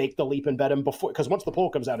like make the leap and bet him before? Because once the poll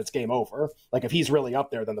comes out, it's game over. Like if he's really up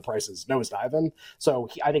there, then the price is nosediving. So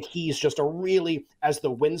I think he's just as the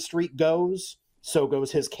win streak goes, so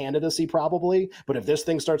goes his candidacy probably. But if this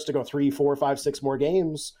thing starts to go 3, 4, 5, 6 more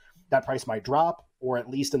games, that price might drop, or at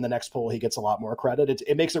least in the next poll, he gets a lot more credit.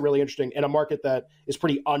 It makes it really interesting in a market that is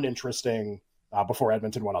pretty uninteresting before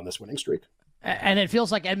Edmonton went on this winning streak. And it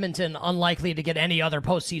feels like Edmonton unlikely to get any other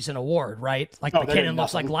postseason award, right? Like McKinnon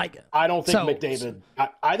looks like it. I don't think McDavid.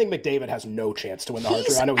 I think McDavid has no chance to win the Hart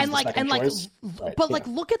Trophy. I know he's the second choice.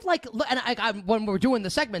 When we're doing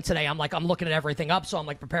the segment today, I'm looking at everything up, so I'm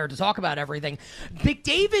like prepared to talk about everything.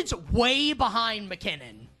 McDavid's way behind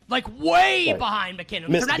McKinnon, behind McKinnon.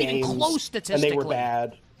 Missed They're not games, even close statistically. And they were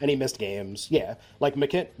bad, and he missed games. Yeah, like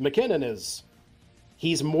McKinnon is.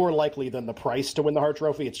 He's more likely than the price to win the Hart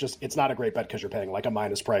Trophy. It's not a great bet because you're paying like a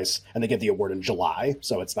minus price, and they give the award in July,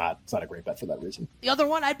 so it's not a great bet for that reason. The other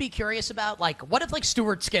one I'd be curious about, like, what if like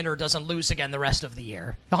Stuart Skinner doesn't lose again the rest of the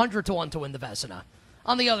year? 100-1 to win the Vezina.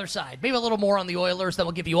 On the other side, maybe a little more on the Oilers. Then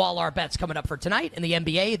we'll give you all our bets coming up for tonight in the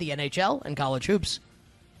NBA, the NHL, and college hoops.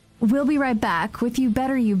 We'll be right back with You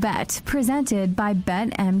Better You Bet, presented by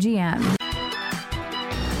BetMGM.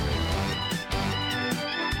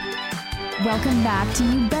 Welcome back to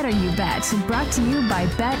You Better You Bet, brought to you by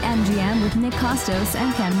BetMGM with Nick Costos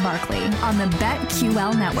and Ken Barkley on the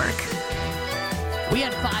BetQL network. We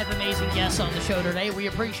had 5 amazing guests on the show today. We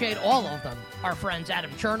appreciate all of them. Our friends Adam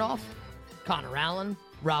Chernoff, Connor Allen,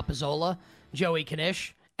 Rob Pizzola, Joey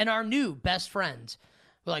Knish, and our new best friend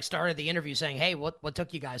who started the interview saying, hey, what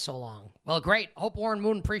took you guys so long? Well, great. Hope Warren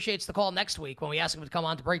Moon appreciates the call next week when we ask him to come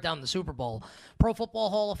on to break down the Super Bowl. Pro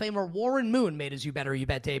Football Hall of Famer Warren Moon made his You Better You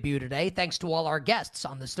Bet debut today, thanks to all our guests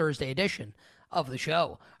on this Thursday edition of the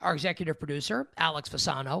show. Our executive producer, Alex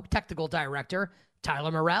Fasano, technical director,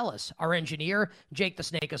 Tyler Morales, our engineer, Jake the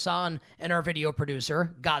Snake Hassan, and our video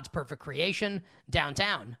producer, God's Perfect Creation,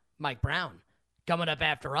 downtown, Mike Brown. Coming up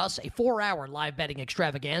after us, a 4-hour live betting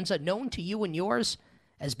extravaganza known to you and yours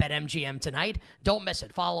as BetMGM tonight. Don't miss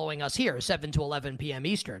it. Following us here, 7 to 11 p.m.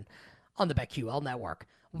 Eastern on the BetQL network.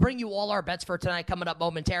 We'll bring you all our bets for tonight coming up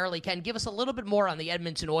momentarily. Ken, give us a little bit more on the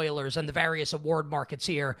Edmonton Oilers and the various award markets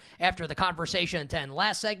here after the conversation at 10.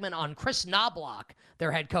 Last segment on Chris Knobloch,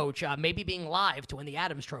 their head coach, maybe being live to win the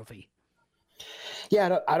Adams Trophy.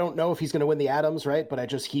 Yeah, I don't know if he's going to win the Adams, right?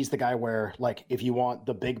 But he's the guy where, like, if you want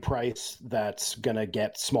the big price that's going to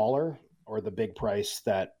get smaller or the big price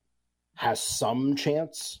that has some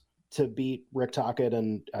chance to beat Rick Tocchet,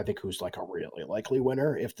 and I think who's like a really likely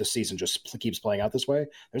winner if the season just keeps playing out this way,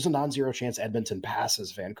 there's a non-zero chance Edmonton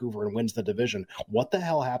passes Vancouver and wins the division. What the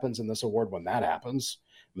hell happens in this award when that happens?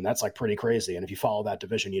 I mean, that's like pretty crazy. And if you follow that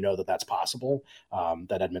division, you know that that's possible,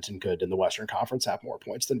 that Edmonton could, in the Western Conference, have more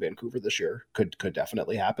points than Vancouver this year. Could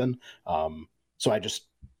definitely happen. So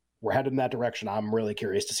we're headed in that direction. I'm really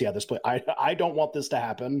curious to see how this plays. I don't want this to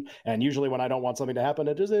happen. And usually when I don't want something to happen,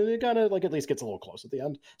 it kind of like at least gets a little close at the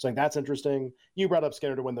end. So I think that's interesting. You brought up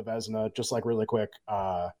Skinner to win the Vezina, just like really quick.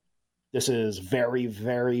 This is very,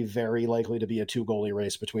 very, very likely to be a 2-goalie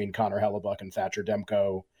race between Connor Hellebuck and Thatcher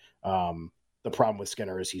Demko. The problem with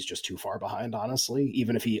Skinner is he's just too far behind, honestly.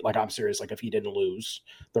 Even if he, I'm serious, if he didn't lose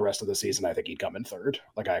the rest of the season, I think he'd come in third.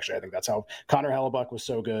 I think that's how Connor Hellebuck was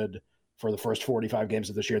so good for the first 45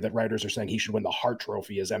 games of this year that writers are saying he should win the Hart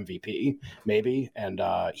Trophy as MVP, maybe. And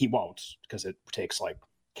he won't, because it takes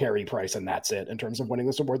Carey Price and that's it in terms of winning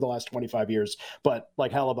this award the last 25 years. But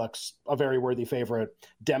Hellebuck's a very worthy favorite.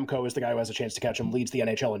 Demko is the guy who has a chance to catch him, leads the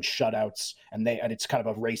NHL in shutouts, and it's kind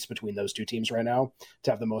of a race between those two teams right now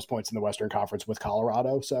to have the most points in the Western Conference with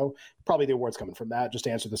Colorado. So probably the award's coming from that. Just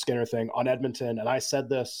to answer the Skinner thing on Edmonton, and I said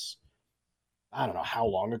this, I don't know how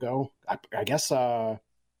long ago. I guess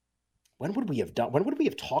when would we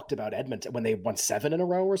have talked about Edmonton when they won 7 in a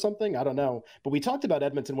row or something? I don't know. But we talked about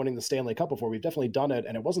Edmonton winning the Stanley Cup before. We've definitely done it,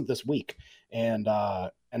 and it wasn't this week. And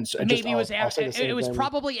maybe it was after. It was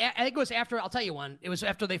probably. I think it was after. I'll tell you one. It was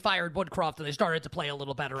after they fired Woodcroft and they started to play a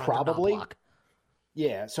little better. Probably. On the block.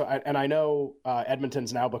 Yeah. So I know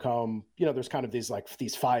Edmonton's now become, there's kind of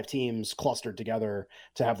these 5 teams clustered together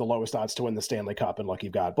to have the lowest odds to win the Stanley Cup. And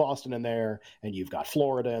you've got Boston in there, and you've got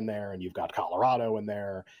Florida in there, and you've got Colorado in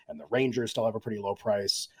there, and the Rangers still have a pretty low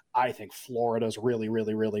price. I think Florida's really,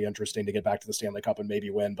 really, really interesting to get back to the Stanley Cup and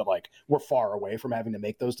maybe win, but we're far away from having to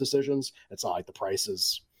make those decisions. It's not like the price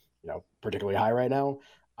is, particularly high right now.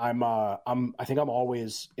 I think I'm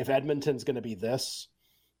always, if Edmonton's going to be this,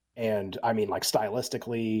 and I mean,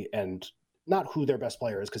 stylistically, and not who their best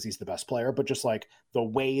player is because he's the best player, but just the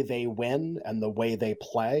way they win and the way they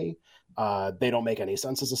play, they don't make any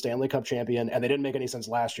sense as a Stanley Cup champion, and they didn't make any sense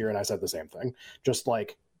last year. And I said the same thing, just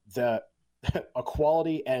the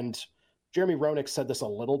equality. And Jeremy Roenick said this a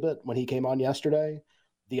little bit when he came on yesterday.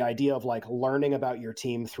 The idea of learning about your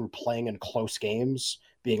team through playing in close games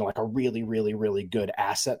being a really, really, really good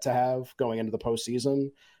asset to have going into the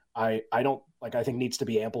postseason. I think needs to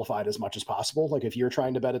be amplified as much as possible. If you're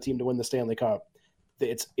trying to bet a team to win the Stanley Cup,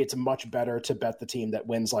 it's much better to bet the team that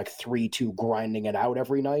wins 3-2 grinding it out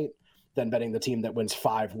every night than betting the team that wins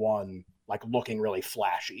 5-1, looking really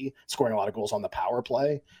flashy, scoring a lot of goals on the power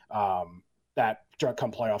play. That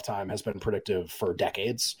come playoff time has been predictive for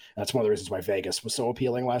decades. That's one of the reasons why Vegas was so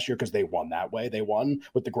appealing last year, because they won that way. They won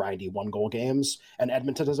with the grindy 1-goal games, and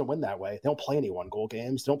Edmonton doesn't win that way. They don't play any 1-goal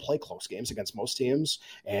games. They don't play close games against most teams,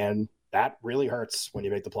 and that really hurts when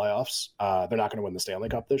you make the playoffs. They're not going to win the Stanley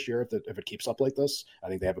Cup this year if it keeps up like this. I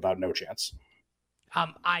think they have about no chance.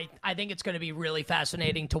 I think it's going to be really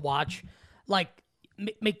fascinating to watch.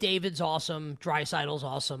 McDavid's awesome, Draisaitl's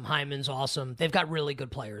awesome, Hyman's awesome. They've got really good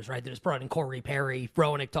players, right? They just brought in Corey Perry.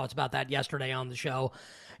 Roenick talked about that yesterday on the show.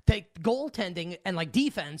 Goaltending and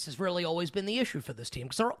defense has really always been the issue for this team,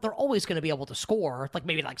 because they're always going to be able to score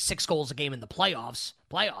maybe 6 goals a game in the playoffs.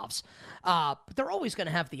 But they're always going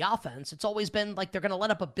to have the offense. It's always been they're going to let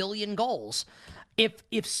up 1 billion goals.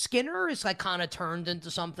 If Skinner is kind of turned into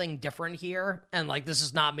something different here, and this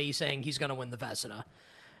is not me saying he's going to win the Vezina,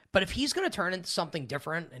 but if he's going to turn into something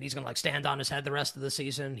different and he's going to stand on his head the rest of the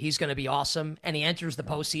season, he's going to be awesome, and he enters the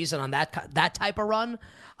postseason on that type of run,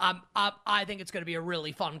 I think it's going to be a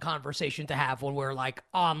really fun conversation to have when we're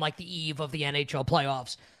on the eve of the NHL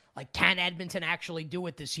playoffs. Can Edmonton actually do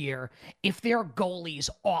it this year if their goalie's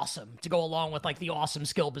awesome to go along with the awesome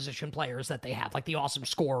skill position players that they have, the awesome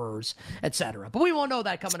scorers, etc. But we won't know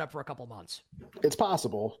that coming up for a couple months. It's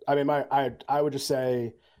possible. I mean, I would just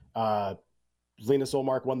say, Linus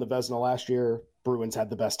Ullmark won the Vezina last year. Bruins had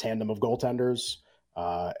the best tandem of goaltenders,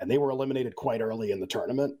 and they were eliminated quite early in the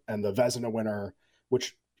tournament. And the Vezina winner,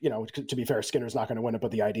 which, to be fair, Skinner's not going to win it, but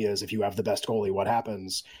the idea is if you have the best goalie, what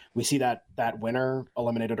happens? We see that winner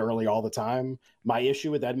eliminated early all the time. My issue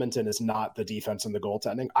with Edmonton is not the defense and the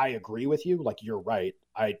goaltending. I agree with you. You're right.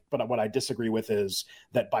 But what I disagree with is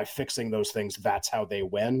that by fixing those things, that's how they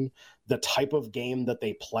win. The type of game that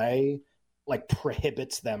they play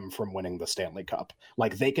prohibits them from winning the Stanley Cup.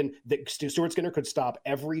 Stuart Skinner could stop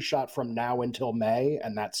every shot from now until May,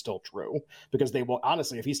 and that's still true, because they will,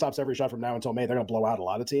 honestly, if he stops every shot from now until May, they're going to blow out a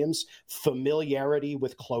lot of teams. Familiarity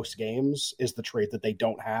with close games is the trait that they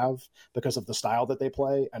don't have because of the style that they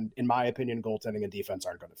play. And in my opinion, goaltending and defense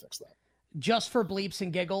aren't going to fix that. Just for bleeps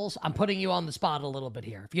and giggles, I'm putting you on the spot a little bit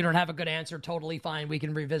here. If you don't have a good answer, totally fine. We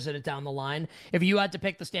can revisit it down the line. If you had to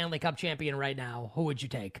pick the Stanley Cup champion right now, who would you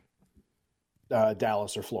take?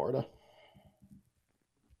 Dallas or Florida.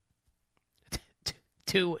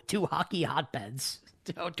 Two hockey hotbeds.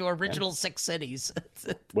 to original Six Cities.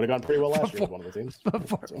 Would have gone pretty well last year with one of the teams.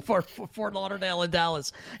 For Fort Lauderdale and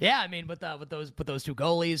Dallas. Yeah, I mean, with those two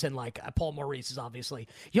goalies and like Paul Maurice is obviously,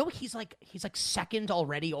 he's like second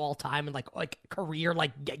already all time and like career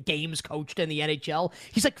like games coached in the NHL.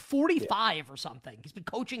 He's like 45 or something. He's been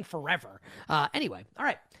coaching forever. Anyway, all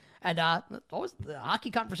right. And always the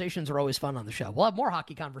hockey conversations are always fun on the show. We'll have more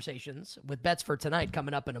hockey conversations with bets for tonight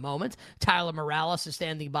coming up in a moment. Tyler Morales is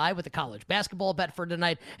standing by with the college basketball bet for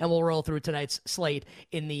tonight, and we'll roll through tonight's slate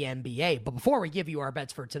in the NBA. But before we give you our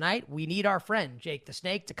bets for tonight, we need our friend Jake the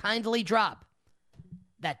Snake to kindly drop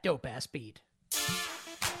that dope-ass beat.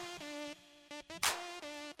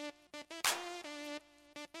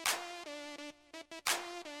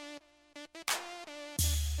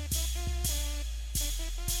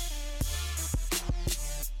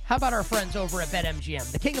 How about our friends over at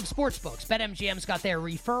BetMGM, the king of sportsbooks? BetMGM's got their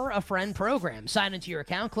Refer a Friend program. Sign into your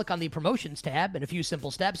account, click on the Promotions tab. In a few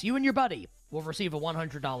simple steps, you and your buddy will receive a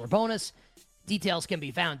 $100 bonus. Details can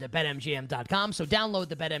be found at BetMGM.com, so download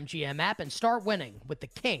the BetMGM app and start winning with the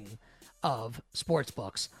king of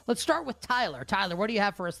sportsbooks. Let's start with Tyler. Tyler, what do you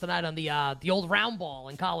have for us tonight on the old round ball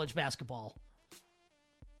in college basketball?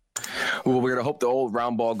 Well, we're going to hope the old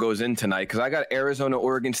round ball goes in tonight because I got Arizona,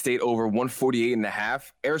 Oregon State over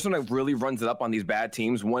 148.5. Arizona really runs it up on these bad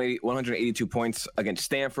teams. 182 points against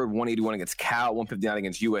Stanford, 181 against Cal, 159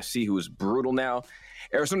 against USC, who is brutal now.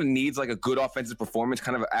 Arizona needs like a good offensive performance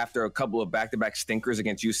kind of after a couple of back-to-back stinkers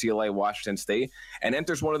against UCLA, Washington State, and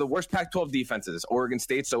enters one of the worst Pac-12 defenses, Oregon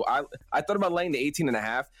State. So I thought about laying the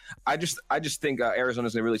 18.5. I just think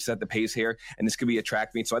Arizona's going to really set the pace here, and this could be a track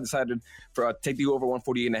meet. So I decided for take the over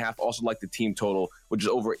 148.5. Also like the team total, which is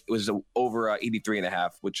over 83.5.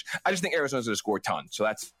 Which I just think Arizona's going to score a ton. So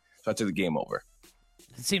I took the game over.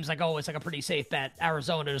 It seems like always like a pretty safe bet.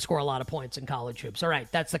 Arizona to score a lot of points in college hoops. All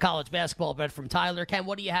right, that's the college basketball bet from Tyler. Ken,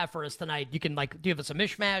 what do you have for us tonight? You can give us a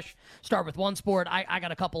mishmash. Start with one sport. I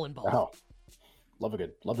got a couple in both. Oh, love a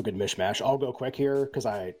good mishmash. I'll go quick here because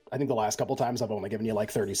I think the last couple times I've only given you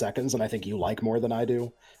like 30 seconds, and I think you like more than I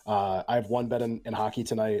do. I have one bet in hockey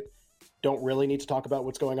tonight. Don't really need to talk about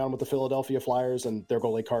what's going on with the Philadelphia Flyers and their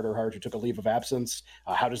goalie Carter Hart, who took a leave of absence.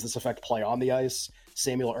 How does this affect play on the ice?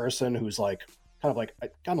 Samuel Ersson, who's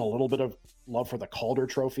gotten a little bit of love for the Calder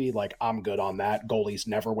Trophy. Like, I'm good on that. Goalies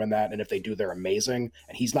never win that, and if they do, they're amazing.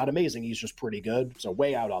 And he's not amazing. He's just pretty good. So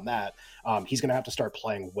way out on that. He's going to have to start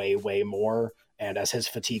playing way, way more. And as his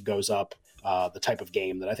fatigue goes up, the type of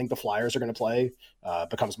game that I think the Flyers are going to play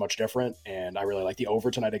becomes much different. And I really like the over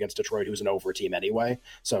tonight against Detroit, who's an over team anyway.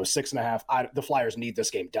 So 6.5. The Flyers need this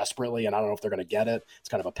game desperately, and I don't know if they're going to get it. It's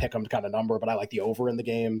kind of a pick 'em kind of number, but I like the over in the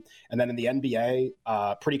game. And then in the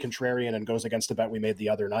NBA, pretty contrarian and goes against a bet we made the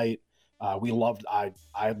other night. I loved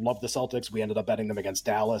the Celtics. We ended up betting them against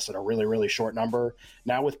Dallas at a really, really short number.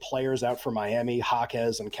 Now with players out for Miami,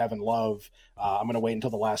 Jaquez and Kevin Love, I'm going to wait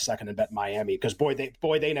until the last second and bet Miami because boy,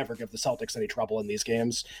 they never give the Celtics any trouble in these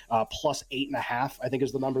games. Plus 8.5, I think,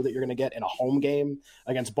 is the number that you're going to get in a home game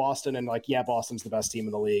against Boston. And Boston's the best team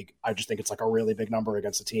in the league. I just think it's like a really big number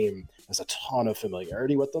against a team that has a ton of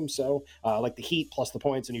familiarity with them. So like the Heat plus the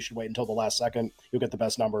points, and you should wait until the last second. You'll get the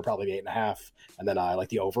best number, probably 8.5. And then I like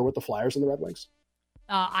the over with the Flyers and the Red Wings.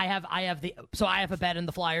 I have a bet in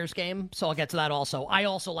the Flyers game, so I'll get to that also. I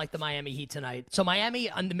also like the Miami Heat tonight. So Miami,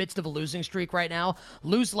 in the midst of a losing streak right now,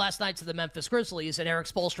 lose last night to the Memphis Grizzlies, and Eric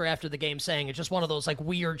Spoelstra after the game saying it's just one of those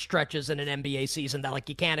weird stretches in an NBA season that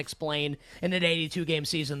you can't explain in an 82-game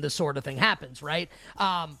season. This sort of thing happens, right?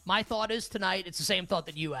 My thought is tonight, it's the same thought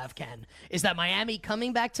that you have, Ken, is that Miami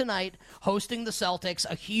coming back tonight, hosting the Celtics,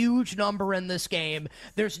 a huge number in this game.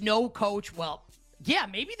 There's no coach. Well, yeah,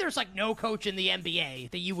 maybe there's no coach in the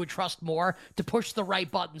NBA that you would trust more to push the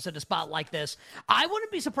right buttons at a spot like this. I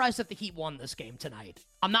wouldn't be surprised if the Heat won this game tonight.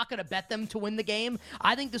 I'm not going to bet them to win the game.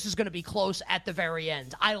 I think this is going to be close at the very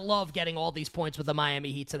end. I love getting all these points with the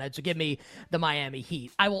Miami Heat tonight, so give me the Miami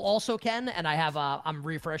Heat. I will also, Ken, and I have I'm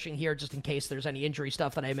refreshing here just in case there's any injury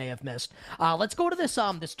stuff that I may have missed. Let's go to this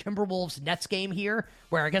Timberwolves Nets game here,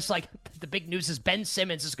 where I guess the big news is Ben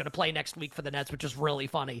Simmons is going to play next week for the Nets, which is really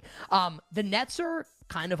funny. The Nets are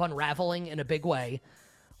kind of unraveling in a big way.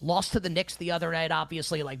 Lost to the Knicks the other night,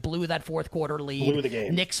 obviously, blew that fourth quarter lead. Blew the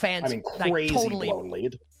game. Knicks fans, crazy totally blown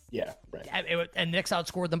lead. Yeah, right. And Knicks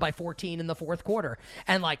outscored them by 14 in the fourth quarter.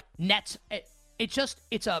 And Nets,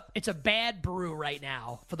 it's a bad brew right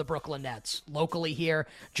now for the Brooklyn Nets. Locally here,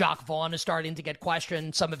 Jock Vaughn is starting to get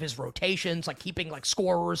questioned. Some of his rotations, like keeping like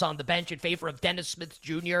scorers on the bench in favor of Dennis Smith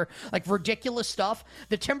Jr., like ridiculous stuff.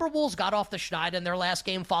 The Timberwolves got off the schneid in their last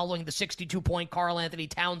game following the 62-point Karl Anthony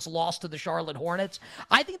Towns loss to the Charlotte Hornets.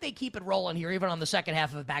 I think they keep it rolling here, even on the second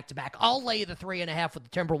half of a back-to-back. I'll lay the 3.5 with the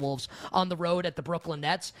Timberwolves on the road at the Brooklyn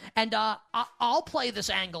Nets, and I'll play this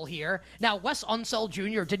angle here. Now, Wes Unseld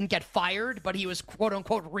Jr. didn't get fired, but he was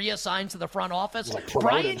quote-unquote reassigned to the front office. Like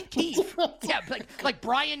Brian Keefe, like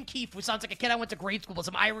Brian Keefe, who sounds like a kid I went to grade school with,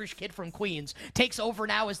 some Irish kid from Queens, takes over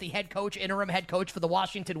now as the interim head coach for the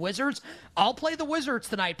Washington Wizards. I'll play the Wizards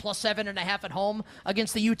tonight, plus 7.5 at home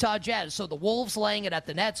against the Utah Jazz. So the Wolves laying it at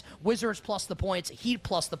the Nets, Wizards plus the points, Heat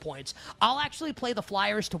plus the points. I'll actually play the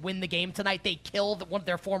Flyers to win the game tonight. They killed one of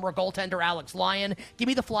their former goaltender, Alex Lyon. Give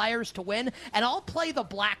me the Flyers to win, and I'll play the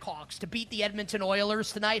Blackhawks to beat the Edmonton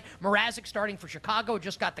Oilers tonight. Mrazek starting for Chicago,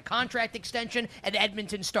 just got the contract extension, and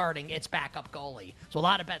Edmonton starting its backup goalie. So a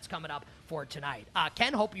lot of bets coming up for tonight.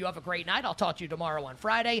 Ken, hope you have a great night. I'll talk to you tomorrow on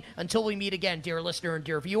Friday. Until we meet again, dear listener and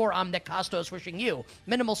dear viewer, I'm Nick Costos wishing you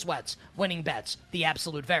minimal sweats, winning bets, the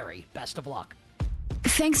absolute very best of luck.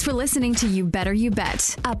 Thanks for listening to You Better You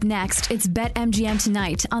Bet. Up next, it's BetMGM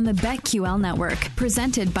Tonight on the BetQL Network,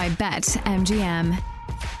 presented by BetMGM.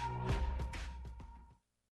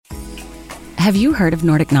 Have you heard of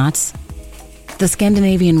Nordic Knots? The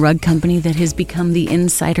Scandinavian rug company that has become the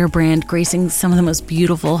insider brand gracing some of the most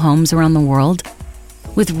beautiful homes around the world.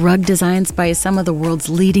 With rug designs by some of the world's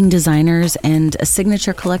leading designers and a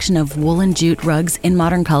signature collection of wool and jute rugs in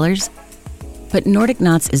modern colors. But Nordic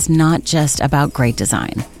Knots is not just about great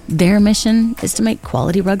design. Their mission is to make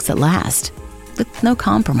quality rugs that last, with no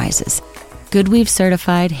compromises. GoodWeave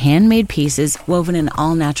certified, handmade pieces woven in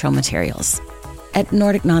all natural materials. At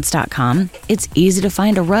NordicKnots.com, it's easy to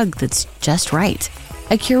find a rug that's just right.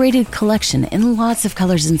 A curated collection in lots of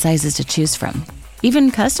colors and sizes to choose from.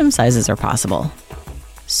 Even custom sizes are possible.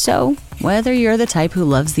 So, whether you're the type who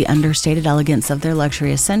loves the understated elegance of their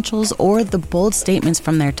luxury essentials or the bold statements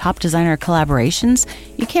from their top designer collaborations,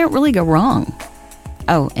 you can't really go wrong.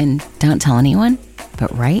 Oh, and don't tell anyone,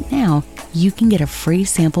 but right now, you can get a free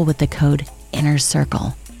sample with the code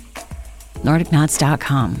INNERCIRCLE.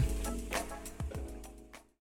 NordicKnots.com.